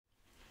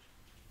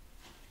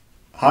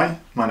Hi,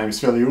 my name is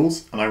Phil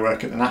Ewels and I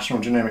work at the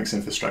National Genomics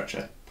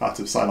Infrastructure, part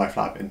of SciLife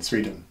Lab in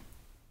Sweden.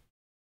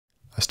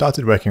 I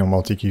started working on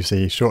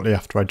MultiQC shortly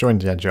after I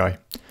joined the NGI.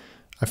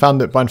 I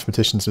found that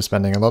bioinformaticians were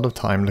spending a lot of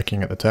time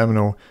looking at the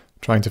terminal,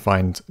 trying to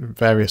find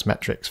various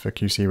metrics for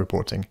QC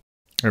reporting.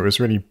 It was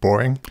really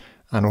boring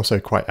and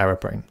also quite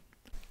error-prone.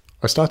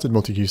 I started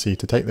MultiQC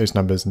to take those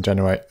numbers and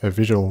generate a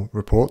visual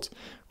report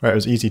where it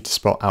was easy to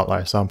spot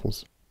outlier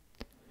samples.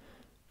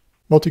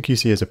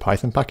 MultiQC is a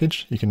Python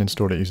package. You can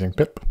install it using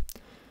pip,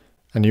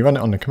 and you run it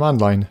on the command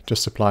line,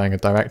 just supplying a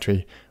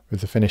directory with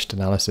the finished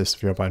analysis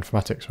of your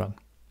bioinformatics run.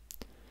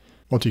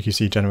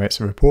 MultiQC generates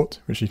a report,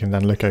 which you can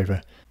then look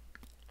over.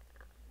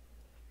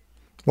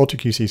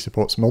 MultiQC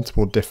supports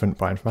multiple different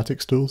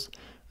bioinformatics tools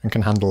and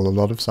can handle a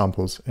lot of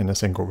samples in a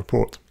single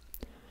report.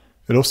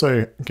 It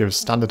also gives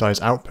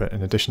standardized output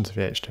in addition to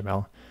the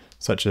HTML,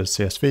 such as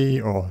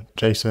CSV or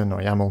JSON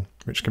or YAML,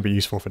 which can be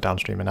useful for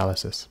downstream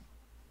analysis.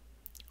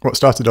 What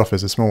started off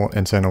as a small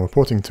internal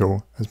reporting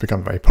tool has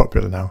become very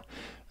popular now,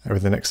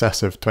 with in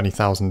excess of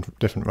 20,000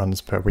 different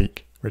runs per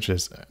week, which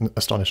is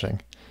astonishing.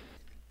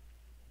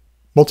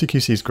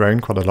 MultiQC has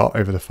grown quite a lot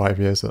over the 5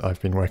 years that I've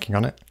been working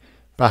on it.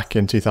 Back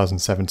in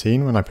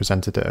 2017, when I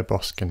presented it at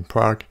BOSC in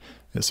Prague,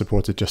 it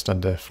supported just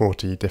under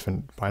 40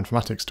 different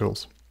bioinformatics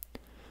tools.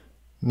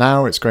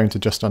 Now it's grown to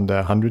just under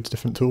 100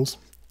 different tools,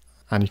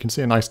 and you can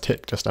see a nice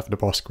tick just after the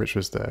BOSC, which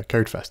was the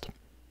CodeFest.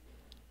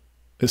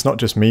 It's not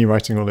just me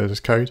writing all of this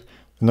code.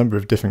 The number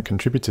of different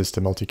contributors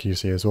to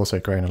MultiQC has also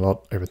grown a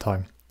lot over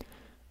time.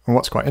 And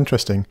what's quite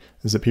interesting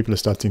is that people are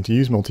starting to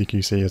use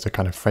MultiQC as a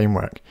kind of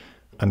framework,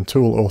 and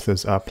tool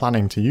authors are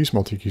planning to use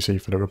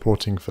MultiQC for the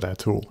reporting for their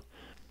tool.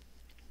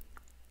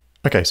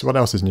 Okay, so what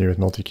else is new with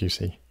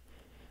MultiQC?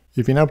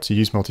 You've been able to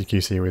use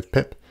MultiQC with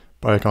pip,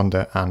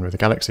 Bioconda, and with the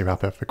Galaxy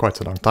wrapper for quite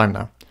a long time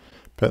now.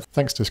 But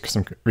thanks to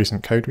some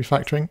recent code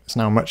refactoring, it's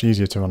now much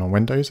easier to run on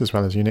Windows as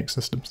well as Unix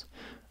systems.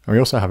 And we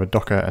also have a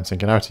Docker and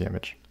Singularity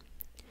image.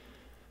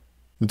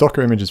 The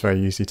Docker image is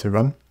very easy to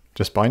run.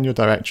 Just bind your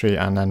directory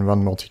and then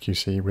run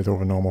MultiQC with all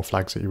the normal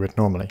flags that you would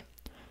normally.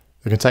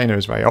 The container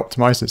is very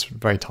optimized, it's a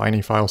very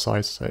tiny file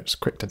size, so it's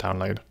quick to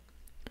download.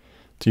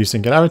 To use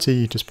Singularity,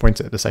 you just point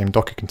it at the same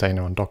Docker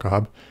container on Docker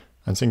Hub,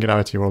 and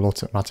Singularity will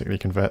automatically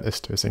convert this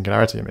to a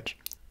Singularity image.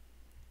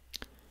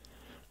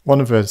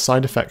 One of the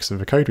side effects of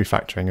the code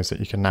refactoring is that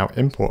you can now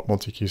import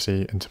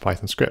MultiQC into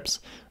Python scripts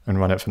and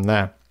run it from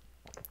there.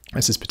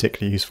 This is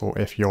particularly useful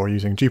if you're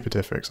using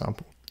Jupyter, for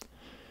example.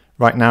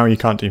 Right now you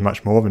can't do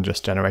much more than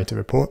just generate a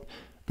report,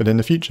 but in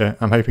the future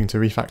I'm hoping to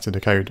refactor the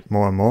code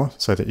more and more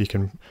so that you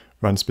can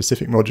run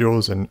specific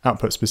modules and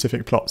output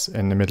specific plots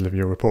in the middle of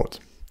your report.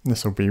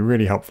 This will be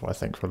really helpful, I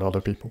think, for a lot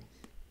of people.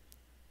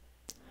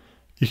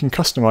 You can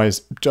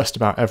customize just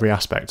about every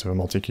aspect of a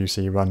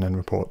MultiQC run and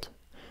report.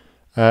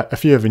 A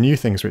few of the new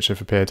things which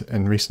have appeared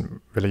in recent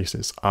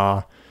releases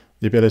are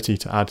the ability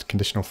to add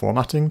conditional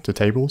formatting to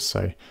tables,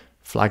 so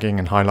flagging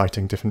and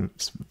highlighting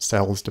different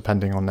cells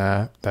depending on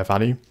their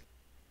value.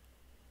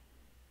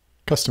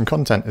 Custom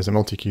content is a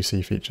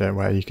MultiQC feature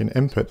where you can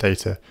input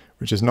data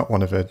which is not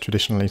one of the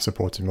traditionally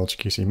supported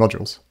MultiQC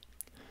modules.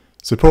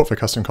 Support for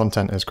custom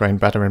content has grown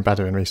better and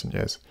better in recent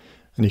years,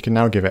 and you can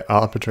now give it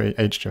arbitrary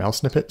HTML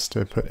snippets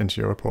to put into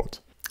your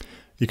report.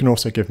 You can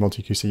also give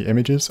MultiQC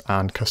images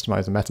and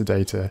customize the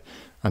metadata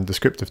and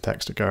descriptive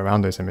text that go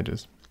around those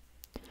images.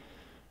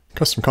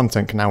 Custom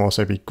content can now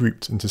also be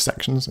grouped into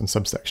sections and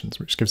subsections,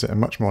 which gives it a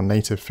much more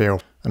native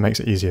feel and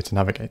makes it easier to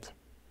navigate.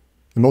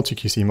 The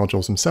MultiQC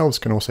modules themselves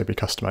can also be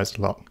customized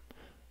a lot.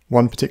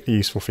 One particularly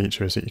useful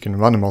feature is that you can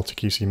run a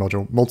MultiQC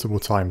module multiple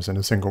times in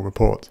a single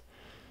report.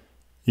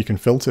 You can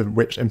filter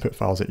which input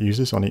files it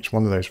uses on each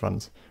one of those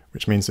runs,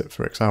 which means that,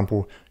 for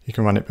example, you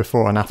can run it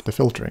before and after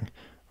filtering,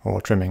 or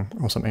trimming,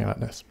 or something like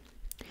this.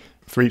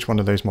 For each one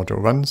of those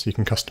module runs, you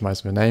can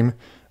customize the name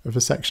of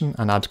the section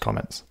and add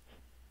comments.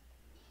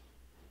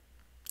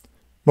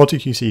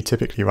 MultiQC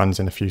typically runs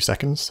in a few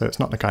seconds, so it's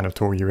not the kind of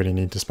tool you really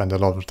need to spend a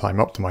lot of time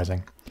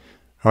optimizing.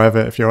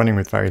 However, if you're running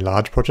with very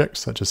large projects,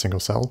 such as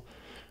single cell,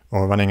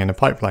 or running in a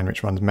pipeline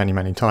which runs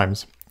many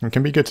times, it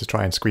can be good to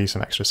try and squeeze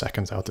some extra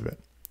seconds out of it.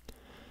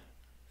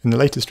 In the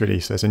latest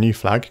release, there's a new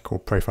flag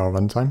called Profile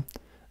Runtime,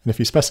 and if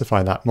you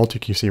specify that,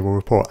 MultiQC will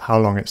report how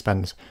long it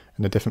spends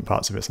in the different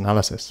parts of its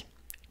analysis.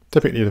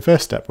 Typically, the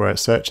first step where it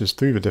searches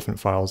through the different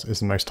files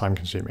is the most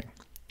time-consuming.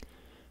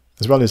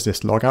 As well as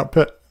this log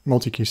output,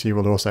 MultiQC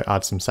will also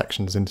add some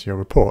sections into your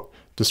report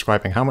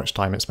describing how much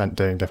time it spent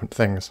doing different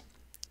things.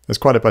 There's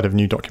quite a bit of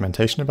new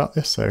documentation about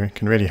this, so it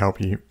can really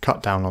help you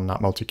cut down on that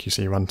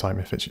MultiQC runtime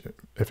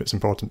if it's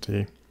important to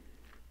you.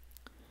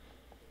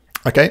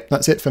 Okay,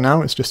 that's it for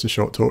now. It's just a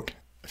short talk.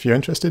 If you're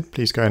interested,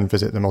 please go and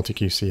visit the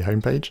MultiQC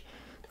homepage.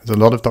 There's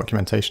a lot of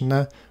documentation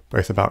there,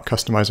 both about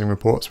customizing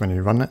reports when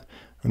you run it,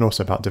 and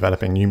also about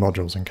developing new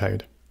modules and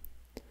code.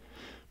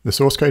 The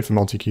source code for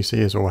MultiQC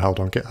is all held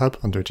on GitHub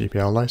under a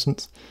GPL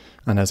license,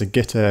 and there's a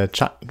Git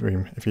chat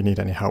room if you need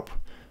any help.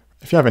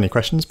 If you have any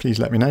questions, please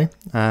let me know,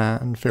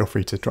 and feel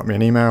free to drop me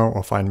an email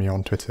or find me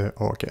on Twitter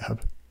or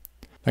GitHub.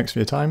 Thanks for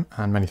your time,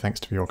 and many thanks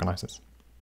to the organisers.